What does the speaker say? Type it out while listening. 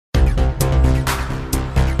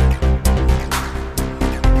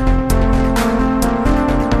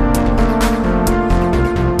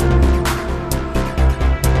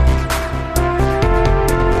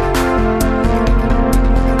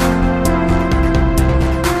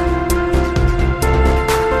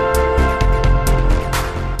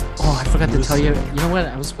tell you. You know what?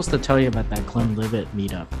 I was supposed to tell you about that Glenlivet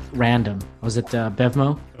meetup. Random. I was at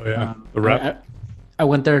Bevmo. Oh yeah, the rep. I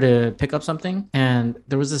went there to pick up something, and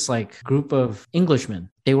there was this like group of Englishmen.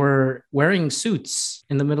 They were wearing suits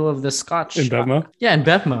in the middle of the Scotch. In Bevmo? Yeah, in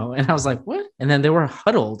Bevmo. And I was like, what? And then they were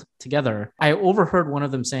huddled together. I overheard one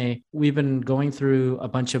of them say, we've been going through a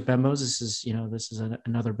bunch of Bevmos. This is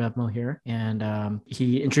another Bevmo here. And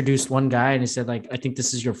he introduced one guy and he said, like, I think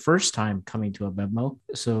this is your first time coming to a Bevmo.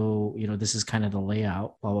 So, this is kind of the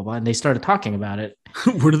layout, blah, blah, blah. And they started talking about it.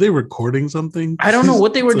 Were they recording something? I don't know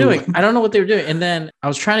what they were doing. And then I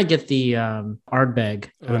was trying to get the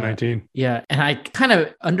Ardbeg. The 19. Yeah. And I kind of,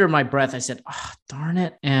 under my breath, I said, oh, darn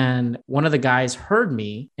it. And one of the guys heard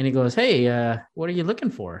me and he goes, hey, what are you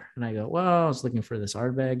looking for? And I go, well, I was looking for this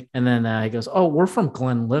Ardbeg. And then he goes, oh, we're from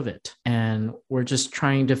Glenlivet. And we're just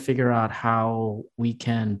trying to figure out how we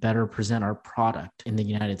can better present our product in the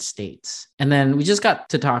United States. And then we just got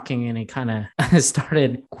to talking and he kind of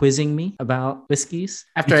started quizzing me about whiskeys.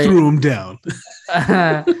 After I threw him down.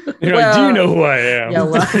 You're like, do you know who I am? Yeah,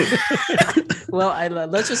 well,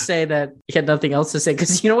 let's just say that he had nothing else to say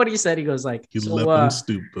because you know what he said? He goes like, you left him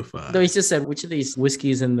stupefied. No, he just said, which of these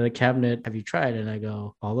whiskeys in the cabinet have you tried? And I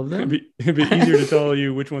go, all of them? It'd be easier to tell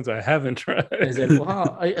you which ones I haven't tried. I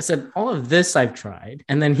said, all of this I've tried.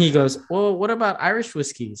 And then he goes, well, what about Irish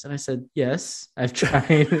whiskeys? And I said, yes, I've tried.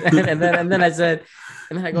 and then I said,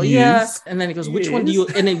 and then I go, yes. Yeah. And then he goes, which one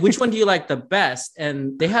do you like the best?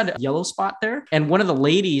 And they had a yellow spot there. And one of the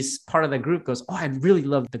ladies, part of the group, goes, oh, I really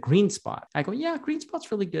love the green spot. I go, yeah, green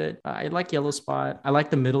spot's really good. I like yellow spot. I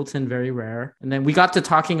like the Middleton, very rare. And then we got to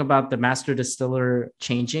talking about the master distiller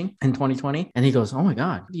changing in 2020. And he goes, oh my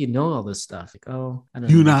God, how do you know all this stuff? Like, oh, I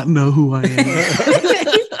don't know. You not know who I am.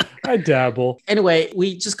 I dabble. Anyway,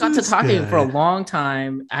 we just got to talking for a long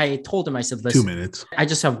time. I told him, I said, listen, 2 minutes. I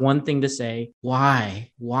just have one thing to say.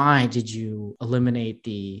 Why did you eliminate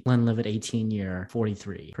the Glenlivet 18-year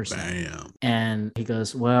 43%? Bam. And he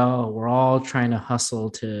goes, well, we're all trying to hustle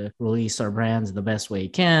to release our brands the best way you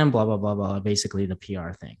can, blah, blah, blah, blah. Basically the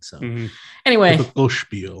PR thing. So anyway. Typical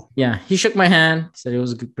spiel. Yeah. He shook my hand, said it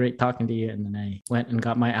was great talking to you. And then I went and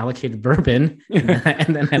got my allocated bourbon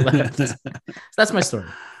and then I left. So that's my story.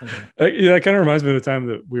 Yeah, that kind of reminds me of the time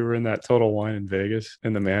that we were in that Total Wine in Vegas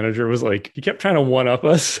and the manager was like, he kept trying to one up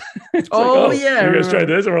us. Yeah. You guys tried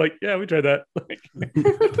this? And we're like, yeah, we tried that.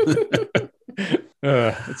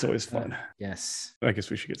 It's always fun. Yes. I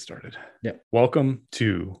guess we should get started. Yep. Welcome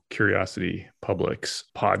to Curiosity Public's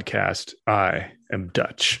podcast. I am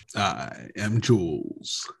Dutch. I am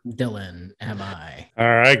Jules. Dylan, am I? All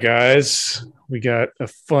right, guys. We got a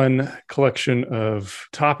fun collection of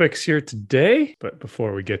topics here today. But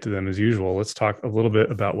before we get to them, as usual, let's talk a little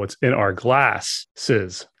bit about what's in our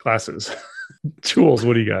glasses. Jules,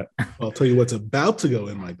 what do you got? I'll tell you what's about to go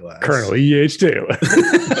in my glass. Colonel EH2.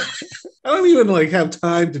 I don't even have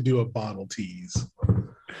time to do a bottle tease.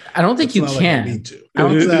 I don't think you can. I need to.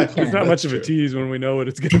 It's not much of a tease when we know what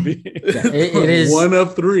it's going to be. Yeah, it is one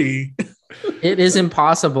of three. It is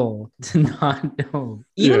impossible to not know.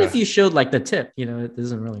 Even if you showed the tip, it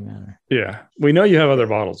doesn't really matter. Yeah. We know you have other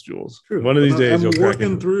bottles, Jules. True. One of these days I'm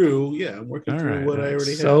working through what I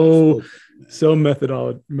already have. So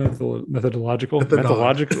methodological. Methodological.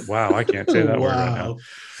 Wow, I can't say that word right now.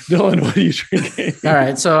 Dylan, what are you drinking? All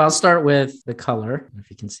right, so I'll start with the color, if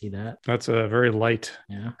you can see that. That's a very light.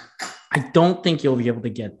 Yeah. I don't think you'll be able to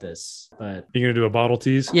get this, but you're gonna do a bottle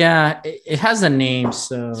tease? Yeah, it has a name,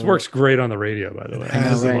 so this works great on the radio, by the way.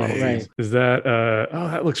 Right. Is that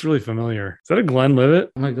that looks really familiar. Is that a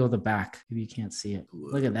Glenlivet? I'm gonna go the back. Maybe you can't see it.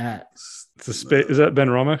 Look at that. It's is that Ben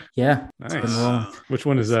Roma? Yeah. Nice. Which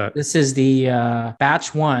one is that? This is the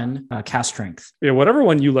batch 1 cast strength. Yeah, whatever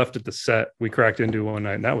one you left at the set, we cracked into one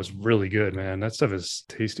night, and that was really good, man. That stuff is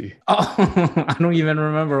tasty. Oh, I don't even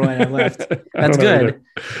remember when I left. That's good.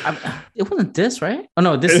 It wasn't this, right? Oh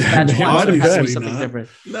no, this is batch 1. So it has to be something different.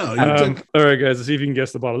 No. All right, guys. Let's see if you can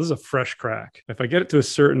guess the bottle. This is a fresh crack. If I get it to a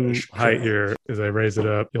certain height here, as I raise it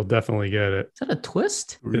up, you'll definitely get it. Is that a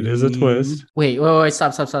twist? It is a twist. Wait.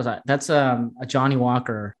 Stop. That's a Johnny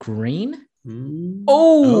Walker green.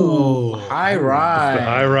 High rye. The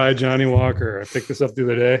high rye Johnny Walker. I picked this up the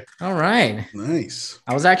other day. All right. Nice.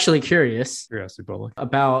 I was actually curious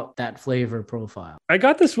about that flavor profile. I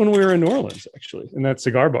got this when we were in New Orleans, actually, in that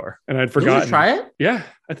cigar bar. And I'd forgotten. Did you try it? Yeah.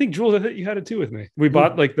 I think, Jules, I think you had it too with me. We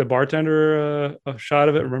bought the bartender a shot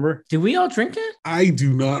of it, remember? Did we all drink it? I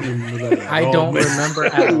do not remember that I don't remember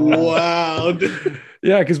at all. Wow.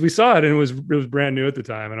 Yeah, because we saw it and it was brand new at the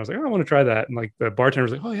time, and I was like, oh, I want to try that. And like the bartender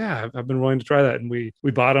was like, oh yeah, I've been willing to try that, and we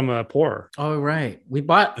bought him a pour. Oh right, we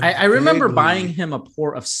bought. I remember buying him a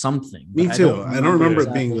pour of something. Me too. I don't remember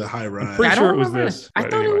it being the High Rye. I'm pretty sure it was this. I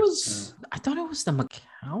thought it was. I thought it was the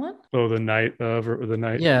Macallan. Oh, the night of, or the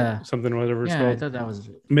night. Yeah, something whatever it's yeah, called. I thought that was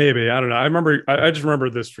maybe. I don't know. I remember. I just remember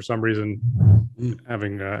this for some reason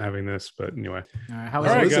having this. But anyway. All right, all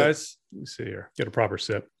right, guys. Let me see here. Get a proper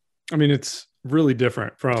sip. I mean, it's really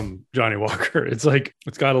different from Johnny Walker. It's like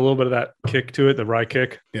it's got a little bit of that kick to it, the rye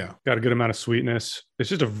kick. Yeah, got a good amount of sweetness. It's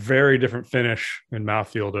just a very different finish and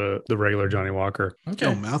mouthfeel to the regular Johnny Walker. Okay,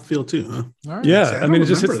 mouthfeel too, huh? All right. Yeah, I mean, it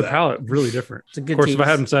just hits the palate really different. It's a good of course, taste. if I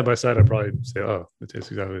had them side by side, I'd probably say, "Oh, it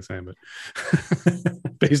tastes exactly the same."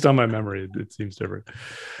 But based on my memory, it seems different.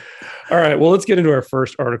 All right, well, let's get into our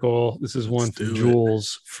first article. This is one from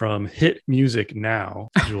Jules from Hit Music Now.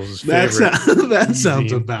 Jules' favorite. That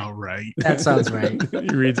sounds about right. That sounds right.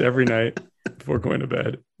 He reads every night before going to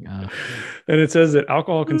bed. And it says that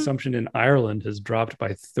alcohol consumption in Ireland has dropped by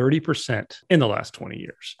 30% in the last 20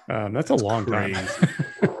 years. That's a long time.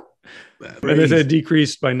 And they said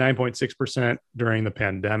decreased by 9.6% during the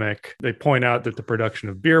pandemic. They point out that the production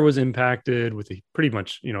of beer was impacted with a pretty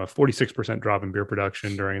much, a 46% drop in beer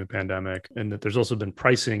production during the pandemic, and that there's also been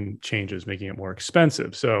pricing changes making it more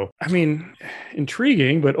expensive. So, I mean,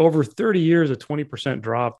 intriguing, but over 30 years, a 20%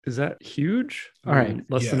 drop, is that huge? All right.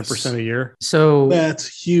 Less than 1% a year. So that's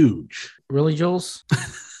huge. Really, Jules?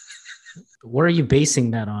 What are you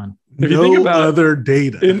basing that on? If you think about other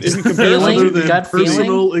data in comparison other than gut personal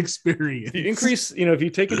feeling? experience. The increase, if you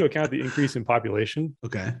take into account the increase in population,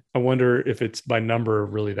 okay, I wonder if it's by number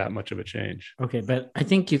really that much of a change. Okay, but I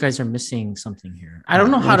think you guys are missing something here. I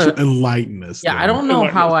don't know how to enlighten us. Yeah, then. I don't know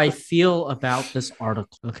how I feel about this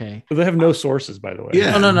article. Okay. But they have no sources, by the way.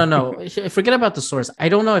 Yeah. No. Forget about the source. I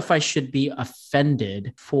don't know if I should be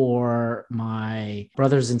offended for my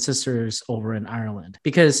brothers and sisters over in Ireland,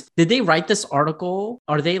 because did they write this article?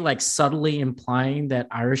 Are they like subtly implying that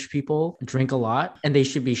Irish people drink a lot and they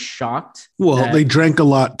should be shocked? Well, they drank a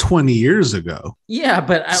lot 20 years ago. Yeah,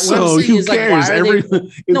 but so who cares?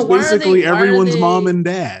 It's basically everyone's mom and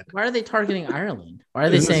dad. Why are they targeting Ireland? Why are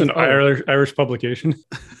they saying an Irish publication?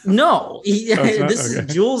 No, this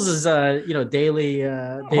is Jules's daily.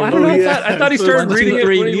 I don't know. I thought he started reading it.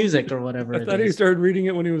 Music or whatever. I thought he started reading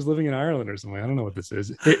it when he was living in Ireland or something. I don't know what this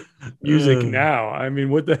is. Hit Music Now. I mean,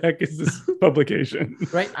 what the heck is this publication?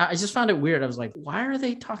 Right. I just found it weird. I was like, why are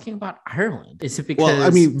they talking about Ireland? Is it because? Well, I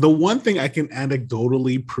mean, the one thing I can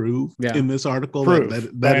anecdotally prove in this article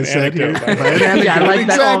that is said here. Yeah, I like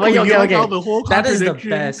that. Exactly. Okay. The whole that is the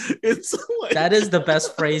best. It's like... That is the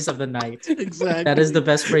best phrase of the night. Exactly. That is the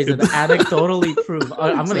best phrase of the anecdotally prove.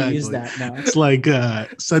 I'm going to use that now. It's like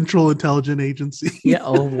Central Intelligence Agency. Yeah.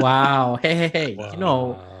 Oh wow. Hey.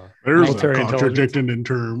 Wow. There's a contradicting in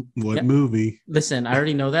term movie. Listen, I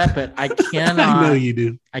already know that, but I cannot. I know you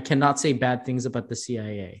do. I cannot say bad things about the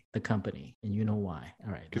CIA, the company, and you know why.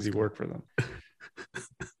 All right, because he worked for them.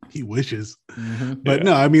 He wishes. Mm-hmm. But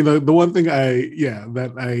no, I mean, the one thing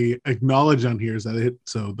that I acknowledge on here is that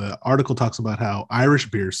so the article talks about how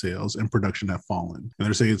Irish beer sales and production have fallen, and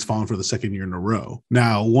they're saying it's fallen for the second year in a row.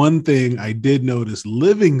 Now, one thing I did notice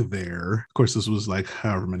living there, of course, this was like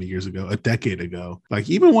however many years ago, a decade ago, like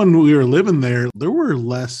even when we were living there were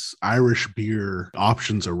less Irish beer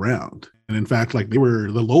options around. And in fact, like the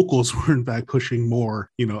locals were in fact pushing more,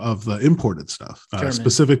 of the imported stuff,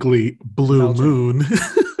 specifically Blue Moon.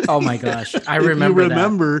 Oh my gosh. I remember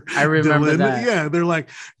that. I remember Dylan, that. Yeah. They're like,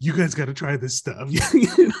 you guys got to try this stuff.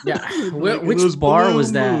 Yeah. Which bar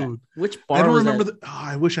was that? Which bar I don't was remember that?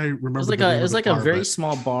 I wish I remember. It was like a very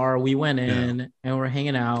small bar. We went in and we're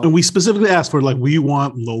hanging out. And we specifically asked for we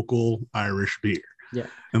want local Irish beer. Yeah.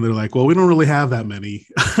 And they're like, well, we don't really have that many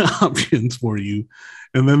options for you.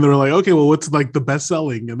 And then they're like, okay, well, what's the best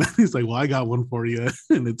selling? And then he's like, well, I got one for you.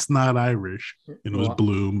 And it's not Irish. And it was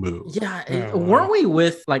Blue Moon. Yeah. Weren't we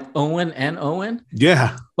with Owen and Owen?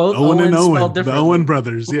 Yeah. Both Owen and Owen. The Owen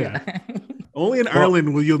brothers. Yeah. Only in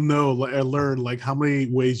Ireland will learn how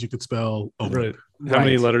many ways you could spell Owen. Right. How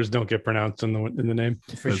many letters don't get pronounced in the name?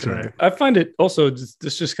 For sure. Right. I find it also,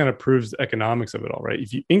 this just kind of proves the economics of it all, right?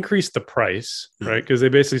 If you increase the price, right? Because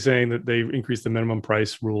they're basically saying that they increase the minimum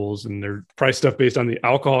price rules and their price stuff based on the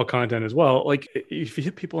alcohol content as well. Like if you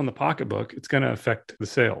hit people in the pocketbook, it's going to affect the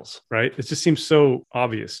sales, right? It just seems so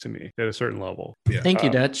obvious to me at a certain level. Yeah. Thank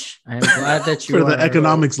you, Dutch. I am glad that you for the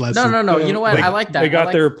economics lesson. No. You know what? I like that. They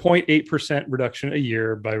got their 0.8% reduction a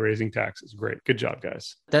year by raising taxes. Great. Good job,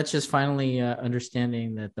 guys. Dutch is finally understanding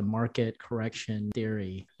understanding that the market correction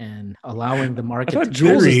theory and allowing the I market thought to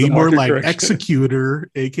Jules is Very the more market like correction. executor,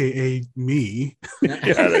 aka me. Yeah,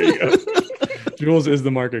 there you go. Jules is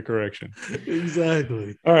the market correction.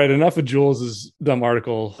 Exactly. All right, enough of Jules's dumb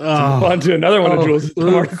article. To Oh. move on to another one of Oh, Jules's dumb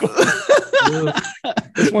oof. articles.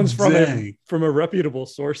 This one's from Dang. a reputable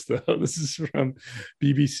source, though. This is from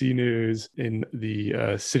BBC News in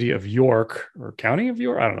the city of York or county of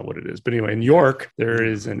York. I don't know what it is, but anyway, in York, there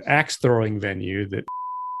is an axe throwing venue that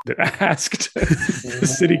asked the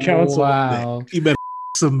city council. Wow. You better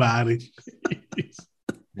somebody.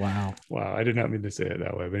 Wow. Wow, I did not mean to say it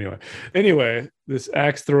that way. But anyway, this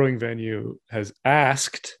axe throwing venue has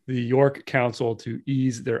asked the York Council to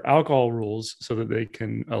ease their alcohol rules so that they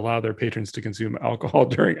can allow their patrons to consume alcohol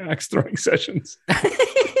during axe throwing sessions.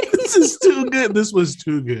 This is too good. This was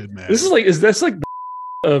too good, man. Is this like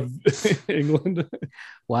of England?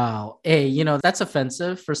 Wow. Hey, that's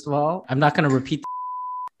offensive. First of all, I'm not going to repeat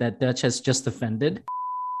that Dutch has just offended.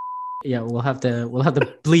 Yeah, we'll have to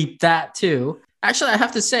bleep that too. Actually, I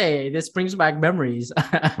have to say, this brings back memories.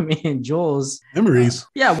 I mean, Jules. Memories.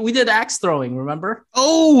 Yeah, we did axe throwing, remember?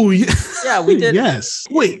 Oh, yeah. Yeah, we did. Yes.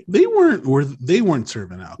 Wait, they weren't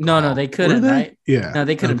serving alcohol. No, they couldn't, Were they? right? Yeah. No,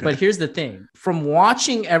 they couldn't. Okay. But here's the thing. From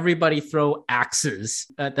watching everybody throw axes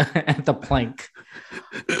at the plank,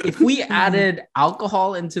 if we added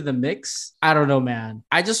alcohol into the mix, I don't know, man.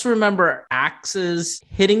 I just remember axes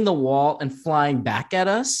hitting the wall and flying back at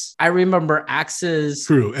us. I remember axes.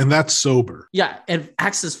 True, and that's sober. Yeah, and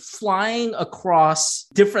axes flying across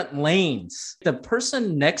different lanes. The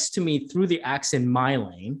person next to me threw the axe in my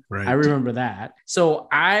lane. Right. I remember that. So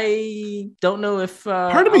I don't know if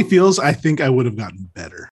Part of me feels I think I would have gotten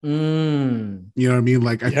better. You know what I mean?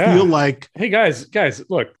 Like, I Yeah. feel like, Hey guys,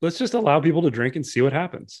 look, let's just allow people to drink and see what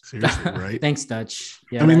happens. seriously, right? Thanks, Dutch.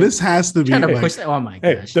 Yeah, I mean, this has to be trying to like, push that. Oh my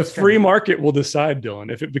Hey, gosh. the free market will decide,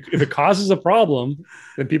 Dylan. If it causes a problem,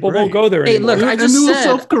 then people won't Right. go there Hey, anymore. look, I and just it will said-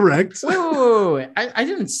 self-correct. Wait. I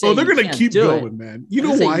didn't say. Oh, they're you gonna can't keep do going, it. man. I You know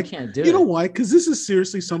didn't say why? You can't do You know it. why? Because this is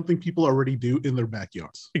seriously something people already do in their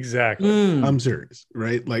backyards. Exactly. Mm. I'm serious,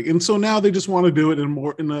 right? Like, and so now they just want to do it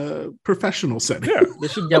in a professional setting. Yeah, they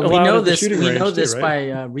should Yeah, we allow it know at the this. shooting We range know too, this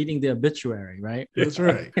right? by reading the obituary, right? That's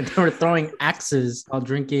right. They were throwing axes while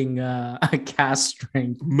drinking a cast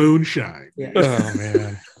strength. Moonshine. Yeah, Oh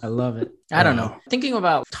man. I love it. I don't know. Oh. Thinking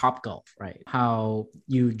about Top Golf, right? How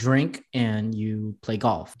you drink and you play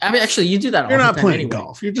golf. I mean, actually, you do that all You're the not time playing anyway.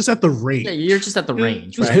 golf. You're just at the range. Yeah, you're just at the You're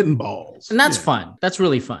range, just right? hitting balls, And that's yeah. fun. That's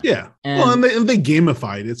really fun. Yeah. And- Well, and they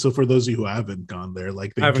gamified it. So for those of you who haven't gone there,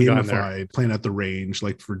 like they I haven't gone there. gamified playing at the range,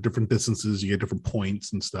 like for different distances, you get different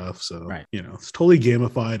points and stuff. So, Right. you know, it's totally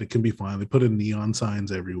gamified. It can be fun. They put in neon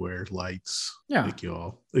signs everywhere, lights, Yeah. make you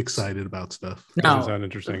all excited about stuff. Now, Doesn't sound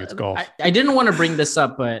interesting. It's golf. I didn't want to bring this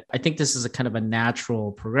up, but I think this is a kind of a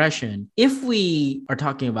natural progression. If we are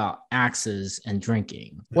talking about axes and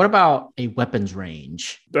drinking, what about a weapons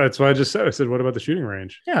range? That's what I just said. I said, what about the shooting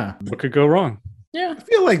range? Yeah. What could go wrong? Yeah. I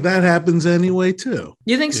feel like that happens anyway, too.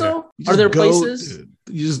 You think Yeah. so? You Are just there go- places? dude,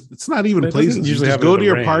 you just, it's not even It doesn't places. You usually just happen go at to the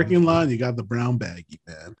your range. parking lot, you got the brown baggie,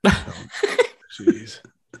 man. Jeez.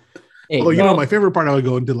 Hey, Although, you know, well- my favorite part, I would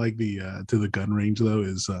go into like the to the gun range though,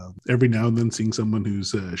 is every now and then seeing someone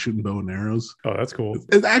who's shooting bow and arrows. Oh, that's cool.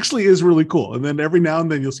 It actually is really cool. And then every now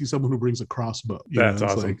and then you'll see someone who brings a crossbow. You That's know,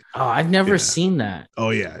 it's awesome. like, oh, I've never Yeah. seen that. oh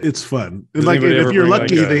yeah, it's fun. Does And like anybody if ever you're bring,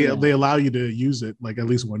 lucky, like, a- they allow you to use it like at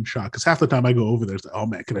least one shot. Because half the time I go over there, it's like, oh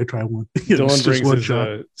man, can I try one? You know, it's Dylan just brings one his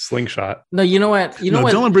shot. slingshot. No, you know what? You know No,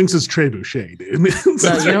 what? Dylan brings his trebuchet,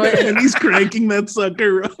 dude. you know what? And he's cranking that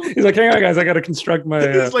sucker. He's like, hang on, guys, I got to construct my.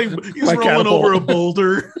 He's like he's my rolling catapult. over a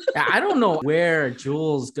boulder. I don't know where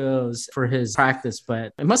Jules goes for his practice,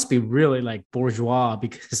 but it must be really like bourgeois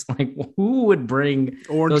because like who would bring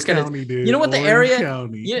Orange those kind of- County, dude. you know what the Orange area-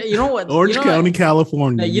 County. you know what Orange you know County, what,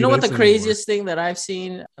 California. you know what the USA. craziest thing that I've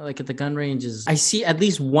seen like at the gun range is I see at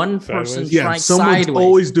least one person Sideways? Yeah, trying someone's sideways.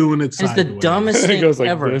 always doing it And it's sideways. the dumbest It thing goes like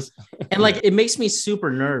ever. this. And like it makes me super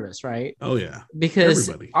nervous, right? Oh yeah, Because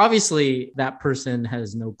Everybody. obviously that person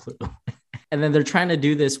has no clue. And then they're trying to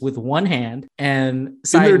do this with one hand and in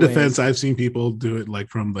sideways. their defense, I've seen people do it like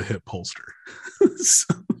from the hip holster.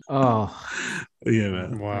 So, Oh, you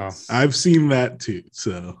know, Wow. I've seen that too.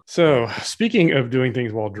 So So, speaking of doing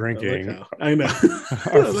things while drinking, I know.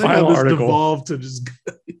 our I like how final this article. devolved to just.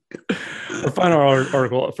 Our final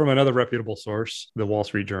article from another reputable source, the Wall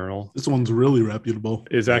Street Journal, This one's really reputable.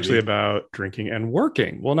 is actually Maybe. about drinking and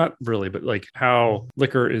working. Well, not really, but like how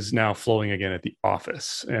liquor is now flowing again at the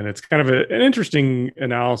office. And it's kind of an interesting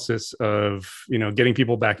analysis of, you know, getting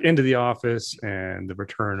people back into the office and the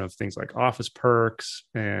return of things like office perks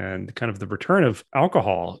and kind of the return of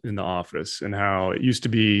alcohol in the office and how it used to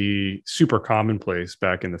be super commonplace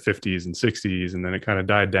back in the 50s and 60s. And then it kind of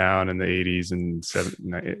died down in the 80s and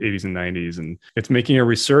 80s and 90s. And it's making a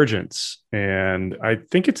resurgence. And I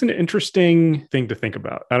think it's an interesting thing to think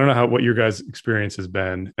about. I don't know what your guys' experience has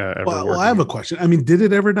been. Well, I have a question. I mean, did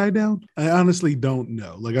it ever die down? I honestly don't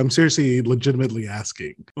know. Like, I'm seriously legitimately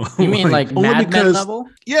asking. You mean like Mad Men level?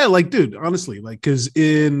 Yeah, like, dude, honestly, like, because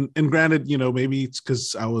and granted, maybe it's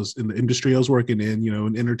because I was in the industry I was working in,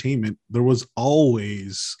 in entertainment, there was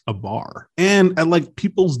always a bar and at like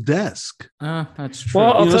people's desk. That's true.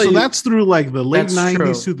 Well, so that's through like the late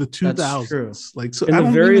 90s to the 2000s. Like, so I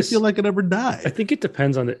don't even feel like it ever died. I think it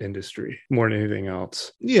depends on the industry more than anything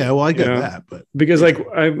else. Yeah, well, I get that, but because like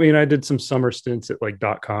I did some summer stints at like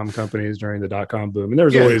 .com companies during the .com boom, and there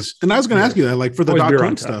was always. And I was going to ask you that, like for the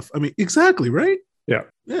 .com stuff. I mean, exactly, right? Yeah.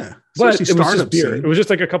 Yeah. But it was just beer. It was just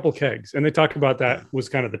like a couple kegs. And they talk about that was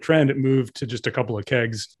kind of the trend. It moved to just a couple of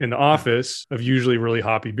kegs in the office of usually really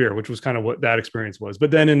hoppy beer, which was kind of what that experience was.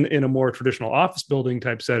 But then in a more traditional office building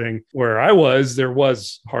type setting where I was, there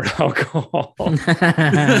was hard alcohol. But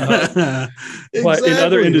in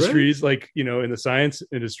other industries, like, in the science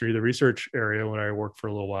industry, the research area, when I worked for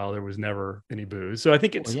a little while, there was never any booze. So I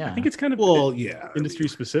think it's kind of industry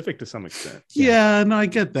specific to some extent. Yeah, no, I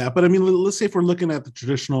get that. But I mean, let's say if we're looking at the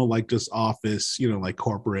traditional, like just office, like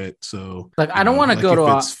corporate. So like, I don't want to go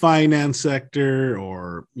to it's finance sector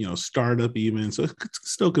or, startup even. So it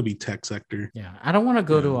still could be tech sector. Yeah. I don't want to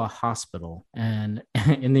go to a hospital and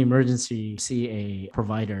in the emergency see a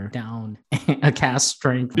provider down a cask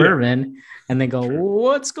strength bourbon and they go,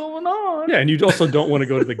 what's going on? Yeah. And you also don't want to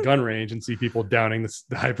go to the gun range and see people downing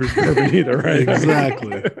the high proof bourbon either, right?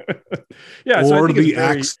 Exactly. Yeah. Or so I think the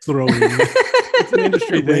axe throwing. It's an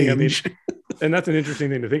industry thing. I mean, and that's an interesting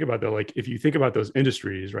thing to think about, though. Like, if you think about those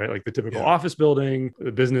industries, right, like the typical office building,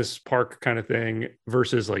 the business park kind of thing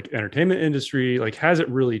versus like entertainment industry, like, has it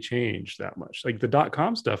really changed that much? Like the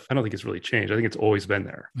 .com stuff, I don't think it's really changed. I think it's always been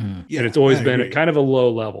there. Yeah, and it's always been at kind of a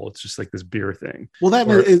low level. It's just like this beer thing. Well,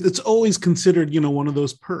 it's always considered, one of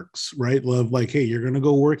those perks, right? Love, like, hey, you're going to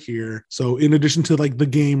go work here. So in addition to like the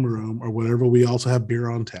game room or whatever, we also have beer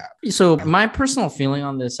on tap. So my personal feeling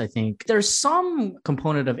on this, I think there's some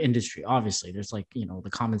component of industry, obviously. There's like, the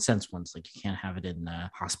common sense ones, like you can't have it in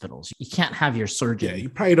hospitals. You can't have your surgeon. Yeah, you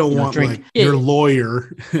probably don't want like your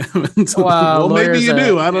lawyer. Well, maybe you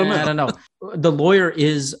do. I don't know. The lawyer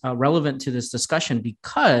is relevant to this discussion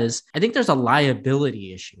because I think there's a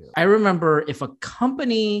liability issue. I remember if a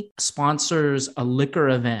company sponsors a liquor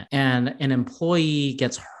event and an employee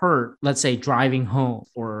gets hurt, let's say driving home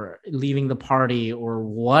or leaving the party or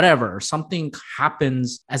whatever, something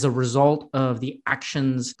happens as a result of the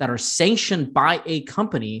actions that are sanctioned by a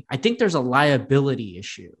company, I think there's a liability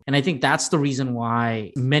issue. And I think that's the reason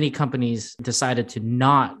why many companies decided to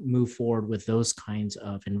not move forward with those kinds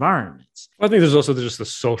of environments. I think there's also just the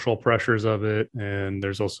social pressures of it. And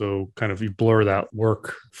there's also kind of, you blur that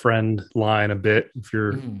work friend line a bit. If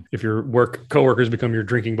your work coworkers become your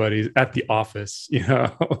drinking buddies at the office, I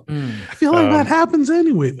feel like that happens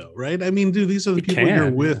anyway, though, right? I mean, dude, these are the people you're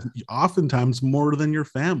with oftentimes more than your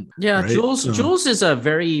family. Yeah. Right? Jules is a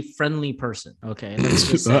very friendly person. Okay. Let's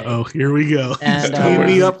just say. Uh-oh, here we go. And teeing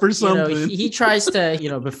me up for something. He tries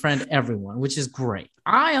to, befriend everyone, which is great.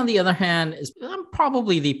 I, on the other hand, I'm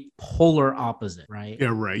probably the polar opposite, right?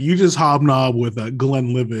 Yeah, right. You just hobnob with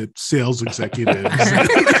Glenlivet sales executives.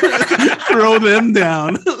 Throw them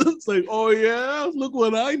down. It's like, oh yeah, look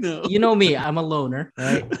what I know. You know me, I'm a loner,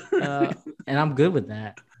 right? And I'm good with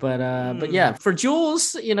that. But yeah, for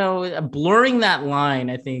Jules, blurring that line,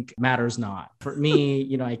 I think matters not. For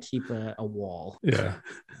me, I keep a wall. Yeah.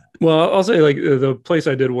 Well, I'll say like the place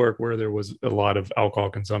I did work where there was a lot of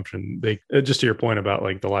alcohol consumption, they just to your point about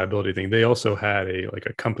like the liability thing, they also had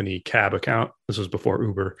a company cab account. This was before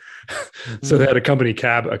Uber. So they had a company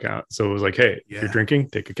cab account. So it was like, hey, if you're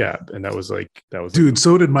drinking, take a cab. And that was dude,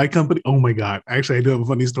 so did my company. Oh my God. Actually, I do have a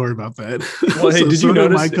funny story about that. Well, hey, did you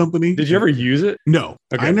notice my company? Did you ever use it? No,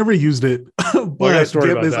 okay. I never used it. But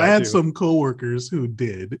I had some coworkers who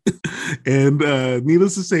did. And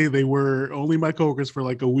needless to say, they were only my coworkers for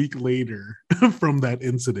like a week later from that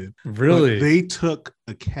incident. Really? But they took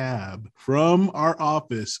a cab from our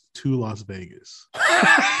office to Las Vegas.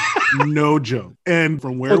 No joke. And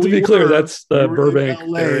from where to be clear, that's the Burbank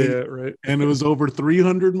area, right? And it was over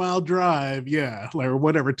 300-mile drive. Yeah, like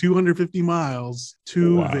whatever, 250 miles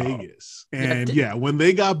to Vegas. And when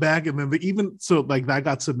they got back, and then that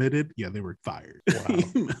got submitted. Yeah, they were fired.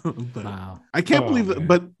 Wow. I can't believe that.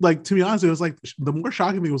 But like, to be honest, it was like the more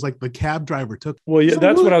shocking thing was like the cab driver took. Well, yeah,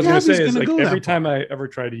 that's what I was going to say. Is like every time I ever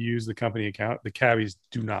tried to use the company account, the cabbies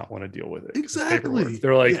do not want to deal with it. Exactly.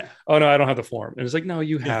 They're like, Yeah. oh no, I don't have the form. And it's like, no,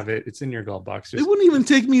 you have it. It's in your glove box. They wouldn't even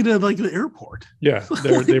take me to like the airport. Yeah,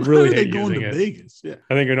 they really hate going using to it. Vegas. Yeah.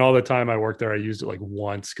 I think in all the time I worked there, I used it like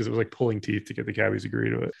once because it was like pulling teeth to get the cabbies to agree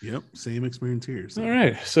to it. Yep. Same experience here. So. All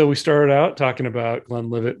right. So we started out talking about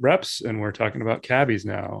Glenlivet reps, and we're talking about cabbies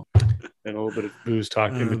now. And a little bit of booze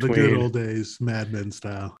talk in between. The good old days, Mad Men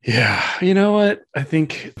style. Yeah. You know what? I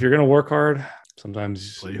think if you're going to work hard,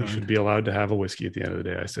 sometimes Play you hard. should be allowed to have a whiskey at the end of the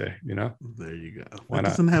day, I say, you know? There you go. Why That not?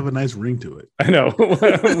 doesn't have a nice ring to it. I know.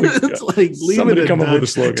 It's like leave Somebody it come at up with a Dutch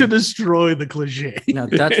slogan. to destroy the cliche. No,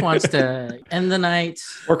 Dutch wants to end the night.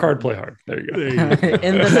 Work hard, play hard. There you go. There you go.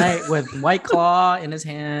 End the night with White Claw in his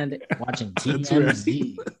hand, watching That's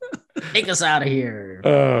TMZ. Take us out of here.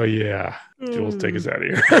 Oh, yeah. Jules, take us out of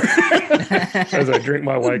here. As I drink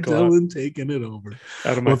my White Claw Dylan taking it over.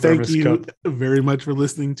 out of my Well, thank thermos you cup. very much for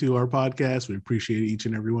listening to our podcast. We appreciate each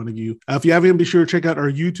and every one of you. If you haven't, be sure to check out our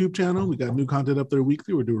YouTube channel. We got new content up there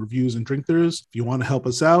weekly. We do reviews and drink throughs. If you want to help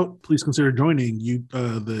us out, please consider joining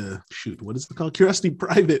what is it called? Curiosity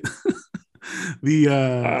Private. The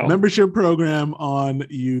membership program on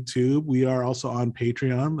YouTube. We are also on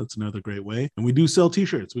Patreon. That's another great way. And we do sell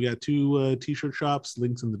t-shirts. We got 2 t-shirt shops,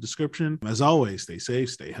 links in the description. As always, stay safe,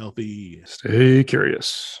 stay healthy. Stay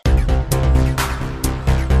curious.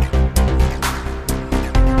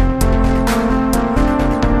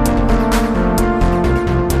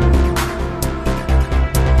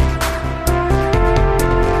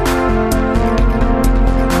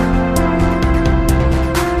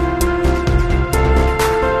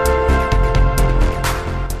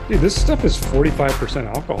 Dude, this stuff is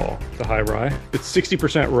 45% alcohol, the high rye. It's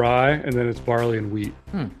 60% rye, and then it's barley and wheat.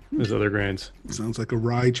 There's other grains. Sounds like a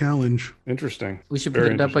rye challenge. Interesting. We should Very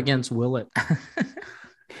put it up interesting. against Willet.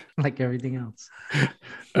 Like everything else.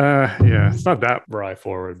 Yeah, it's not that rye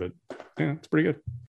forward, but yeah, it's pretty good.